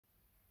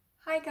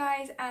Hi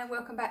guys, and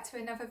welcome back to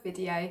another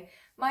video.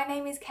 My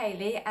name is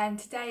Kaylee and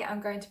today I'm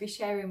going to be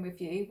sharing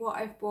with you what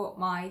I've bought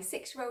my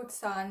 6-year-old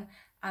son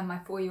and my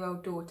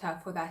 4-year-old daughter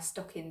for their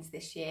stockings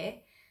this year.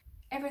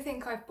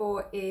 Everything I've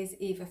bought is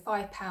either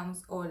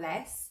 £5 or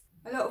less.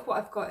 A lot of what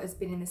I've got has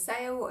been in the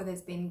sale, or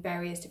there's been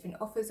various different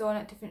offers on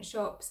at different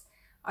shops.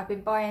 I've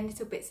been buying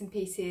little bits and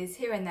pieces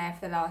here and there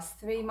for the last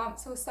 3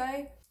 months or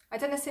so.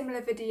 I've done a similar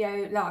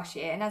video last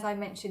year, and as I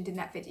mentioned in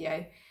that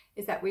video,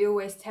 is that we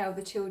always tell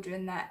the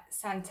children that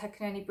Santa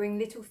can only bring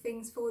little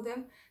things for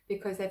them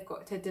because they've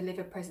got to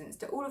deliver presents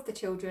to all of the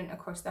children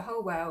across the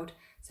whole world,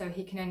 so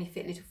he can only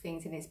fit little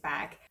things in his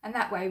bag. And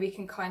that way we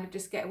can kind of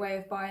just get away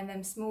with buying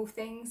them small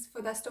things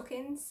for their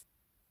stockings.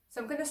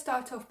 So I'm going to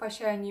start off by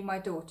showing you my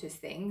daughter's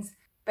things,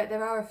 but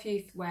there are a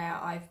few where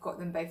I've got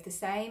them both the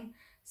same.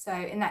 So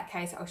in that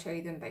case, I'll show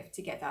you them both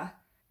together.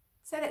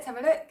 So let's have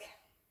a look.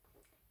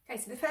 Okay,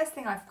 so the first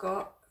thing I've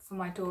got for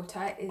my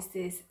daughter is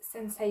this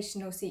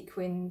sensational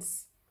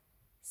sequins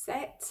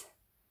set.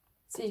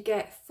 So you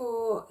get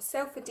 4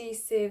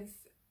 self-adhesive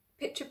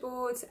picture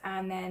boards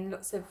and then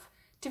lots of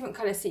different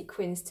colour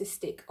sequins to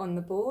stick on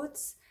the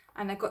boards.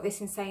 And I got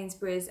this in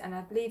Sainsbury's and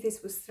I believe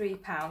this was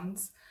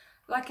 £3.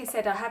 Like I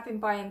said, I have been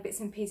buying bits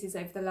and pieces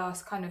over the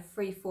last kind of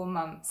 3-4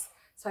 months,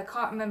 so I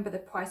can't remember the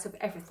price of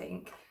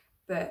everything,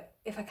 but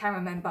if I can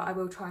remember I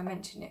will try and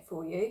mention it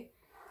for you.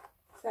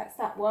 So that's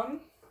that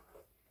one.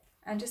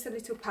 And just a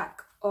little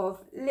pack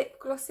of lip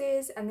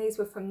glosses, and these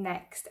were from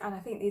Next, and I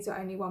think these are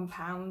only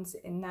 £1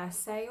 in their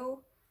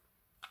sale.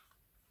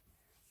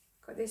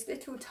 Got this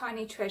little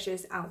tiny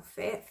treasures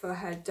outfit for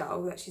her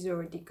doll that she's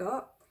already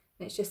got,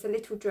 and it's just a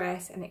little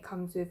dress and it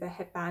comes with a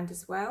headband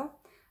as well,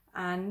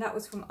 and that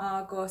was from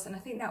Argos, and I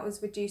think that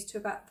was reduced to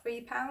about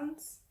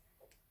 £3.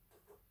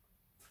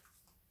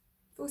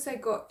 I've also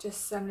got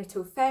just some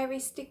little fairy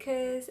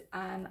stickers,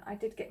 and I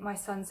did get my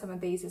son some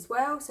of these as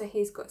well. So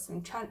he's got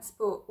some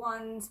transport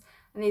ones,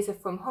 and these are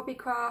from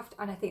Hobbycraft,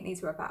 and I think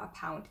these were about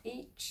 £1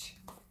 each.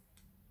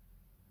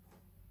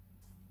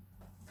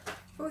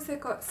 I've also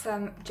got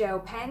some gel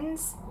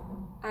pens.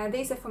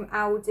 These are from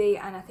Aldi,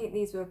 and I think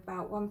these were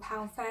about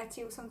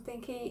 £1.30 or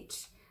something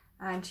each.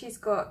 And she's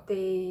got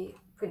the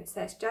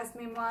Princess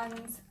Jasmine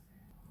ones,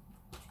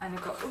 and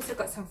I've also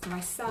got some for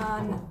my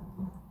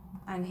son,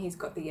 and he's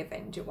got the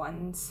Avenger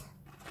ones.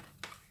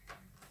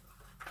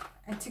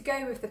 And to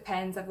go with the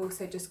pens, I've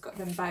also just got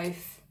them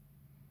both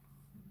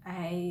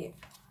a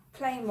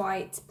plain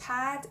white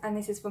pad, and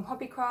this is from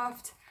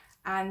Hobbycraft,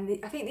 and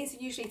I think these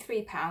are usually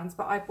 £3,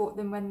 but I bought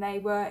them when they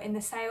were in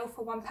the sale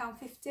for £1.50,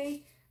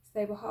 so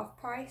they were half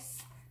price,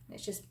 and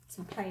it's just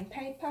some plain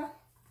paper.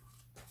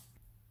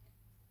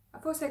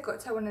 I've also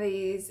got her one of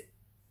these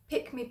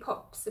Pick Me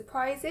Pop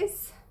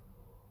surprises.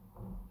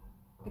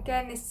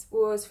 Again, this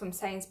was from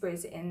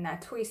Sainsbury's in their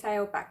toy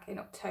sale back in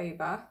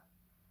October.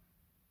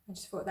 I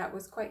just thought that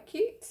was quite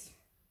cute.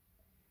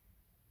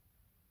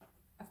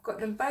 I've got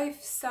them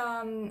both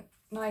some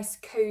nice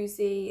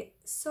cosy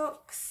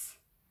socks.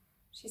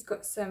 She's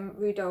got some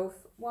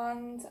Rudolph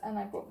ones, and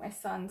I bought my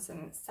son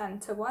some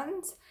Santa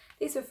ones.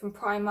 These are from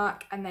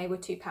Primark and they were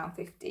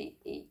 £2.50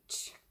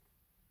 each.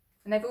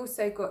 And they've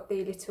also got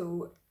the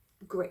little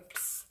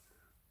grips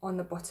on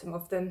the bottom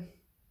of them.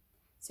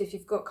 So if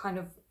you've got kind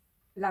of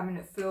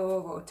laminate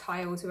floor or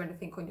tiles or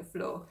anything on your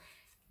floor,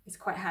 it's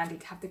quite handy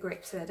to have the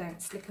grip so they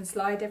don't slip and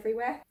slide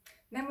everywhere.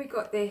 And then we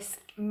got this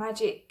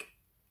magic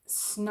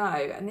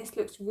snow, and this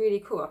looks really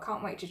cool. I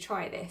can't wait to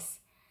try this.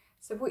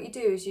 So what you do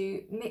is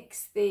you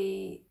mix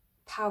the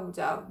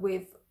powder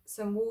with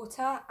some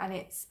water, and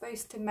it's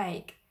supposed to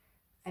make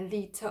a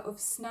litre of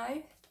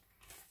snow.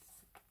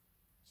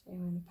 Show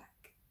you in the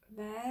back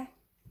there.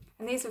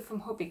 And these are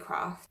from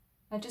Hobbycraft.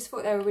 I just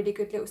thought they were a really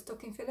good little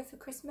stocking filler for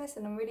Christmas,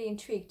 and I'm really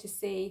intrigued to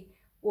see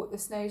what the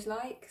snow's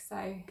like, so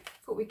I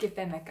thought we'd give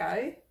them a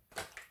go.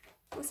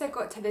 Also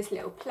got to this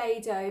little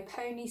Play-Doh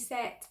pony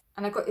set,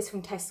 and I got this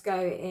from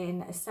Tesco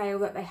in a sale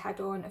that they had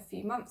on a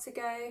few months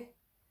ago.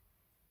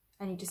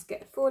 And you just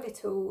get 4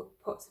 little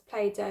pots of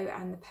Play-Doh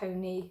and the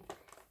pony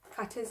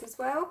cutters as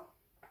well.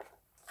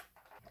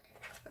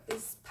 Got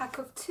this pack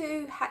of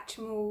 2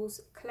 Hatchimals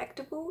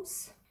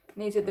collectibles.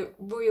 And these are the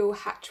Royal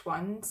Hatch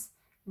ones.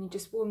 And you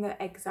just warm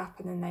the eggs up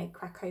and then they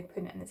crack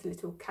open, and there's a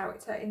little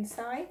character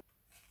inside.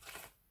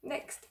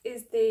 Next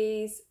is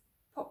these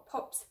Pop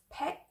Pops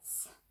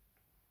Pets,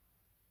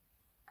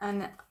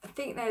 and I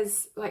think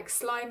there's like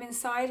slime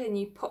inside, and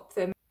you pop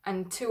them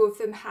and 2 of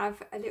them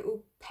have a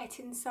little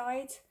pet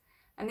inside,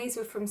 and these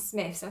were from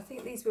Smith's. I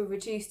think these were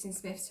reduced in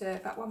Smith's to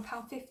about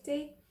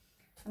 £1.50,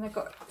 and I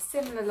got a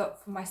similar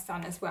lot for my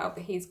son as well,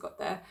 but he's got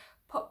the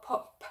Pop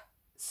Pop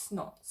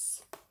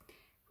Snots,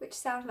 which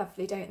sound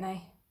lovely, don't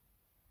they?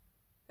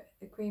 But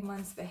the green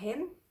one's for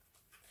him.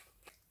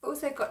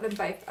 Also got them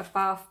both a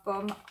bath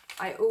bomb.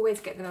 I always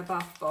get them a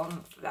bath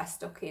bomb for their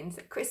stockings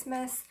at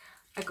Christmas.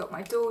 I got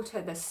my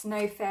daughter the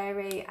Snow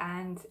Fairy,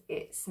 and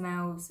it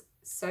smells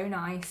so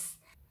nice.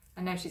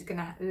 I know she's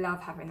gonna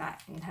love having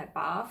that in her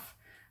bath.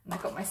 And I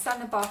got my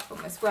son a bath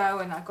bomb as well,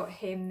 and I got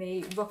him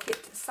the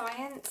Rocket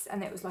Science,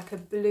 and it was like a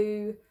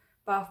blue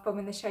bath bomb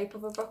in the shape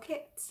of a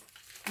rocket.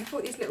 And I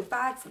thought these little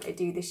bags that they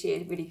do this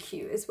year are really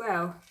cute as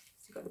well.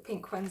 So you've got the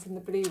pink ones and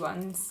the blue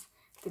ones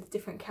with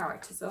different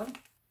characters on.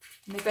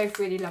 And they both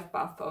really love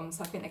bath bombs,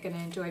 so I think they're going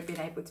to enjoy being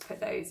able to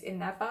put those in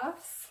their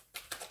baths.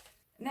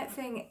 The next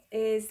thing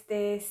is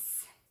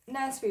this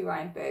nursery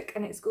rhyme book,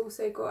 and it's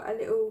also got a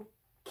little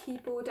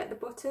keyboard at the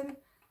bottom.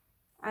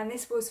 And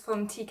this was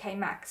from TK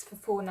Maxx for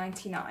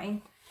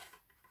 $4.99,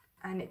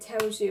 and it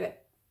tells you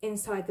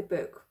inside the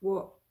book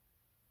what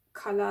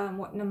colour and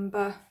what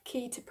number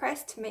key to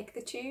press to make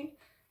the tune.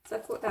 So I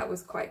thought that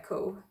was quite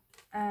cool.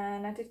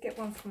 And I did get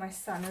one for my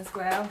son as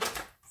well,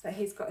 so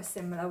he's got a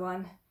similar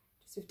one,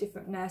 just with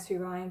different nursery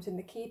rhymes and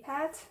the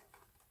keypad.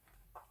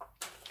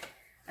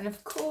 And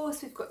of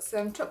course we've got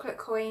some chocolate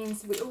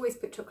coins. We always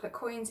put chocolate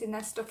coins in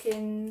their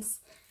stockings.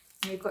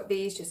 And we've got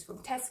these just from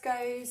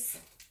Tesco's.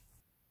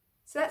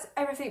 So that's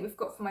everything we've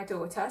got for my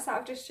daughter. So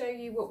I'll just show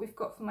you what we've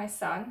got for my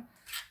son.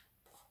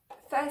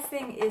 First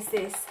thing is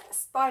this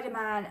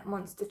Spider-Man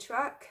monster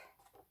truck.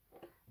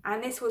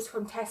 And this was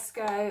from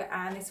Tesco,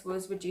 and this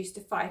was reduced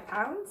to £5.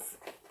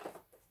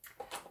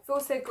 We've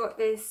also got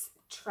this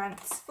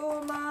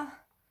transformer,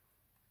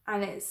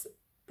 and it's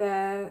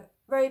the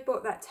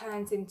robot that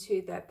turns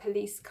into the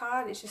police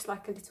car. It's just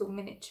like a little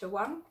miniature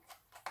one.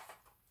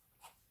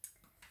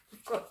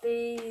 We've got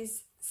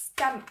these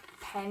stamp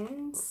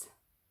pens,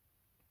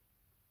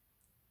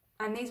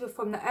 and these were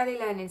from the Early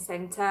Learning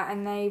Centre,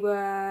 and they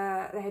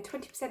had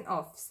 20%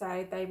 off,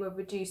 so they were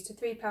reduced to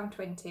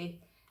 £3.20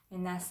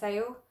 in their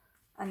sale.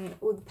 And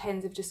all the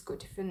pens have just got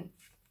different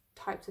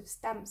types of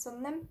stamps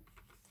on them.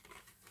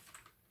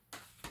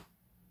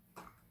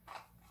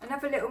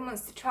 Another little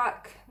monster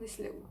truck, this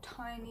little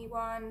tiny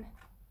one.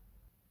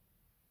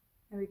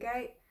 There we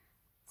go.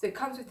 So it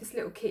comes with this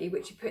little key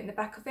which you put in the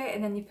back of it,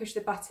 and then you push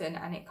the button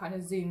and it kind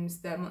of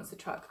zooms the monster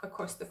truck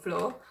across the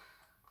floor.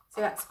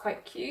 So that's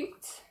quite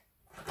cute.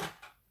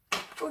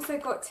 Also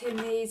got him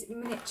these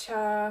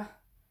miniature,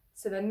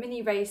 so they're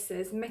mini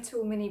racers,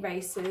 metal mini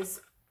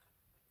racers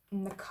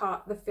in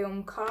the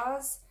film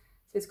Cars.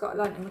 So it's got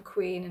Lightning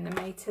McQueen and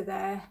the Mater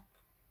there.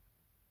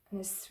 And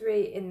there's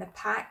 3 in the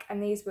pack,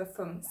 and these were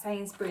from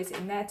Sainsbury's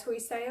in their toy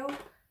sale.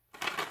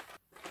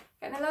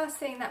 And the last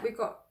thing that we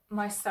got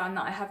my son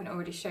that I haven't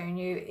already shown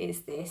you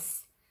is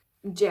this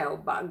gel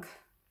bug.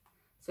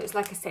 So it's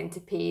like a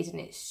centipede, and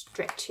it's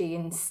stretchy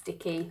and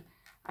sticky.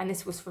 And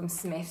this was from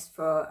Smith's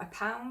for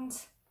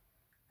 £1.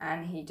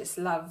 And he just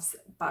loves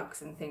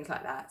bugs and things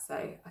like that. So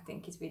I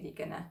think he's really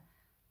gonna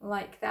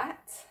like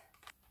that.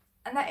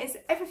 And that is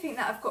everything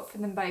that I've got for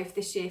them both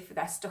this year for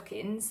their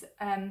stockings.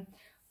 I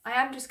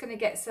am just going to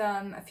get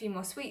a few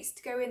more sweets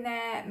to go in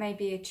there,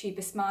 maybe a tube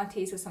of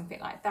Smarties or something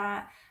like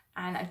that.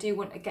 And I do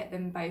want to get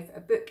them both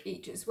a book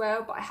each as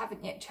well, but I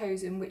haven't yet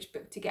chosen which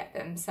book to get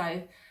them. So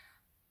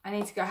I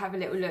need to go have a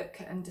little look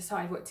and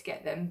decide what to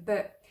get them.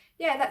 But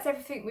yeah, that's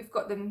everything we've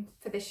got them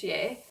for this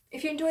year.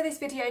 If you enjoy this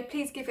video,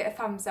 please give it a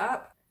thumbs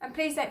up. And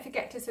please don't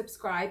forget to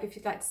subscribe if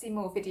you'd like to see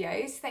more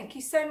videos. Thank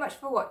you so much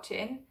for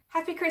watching.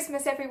 Happy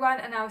Christmas everyone,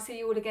 and I'll see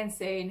you all again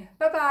soon.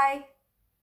 Bye bye.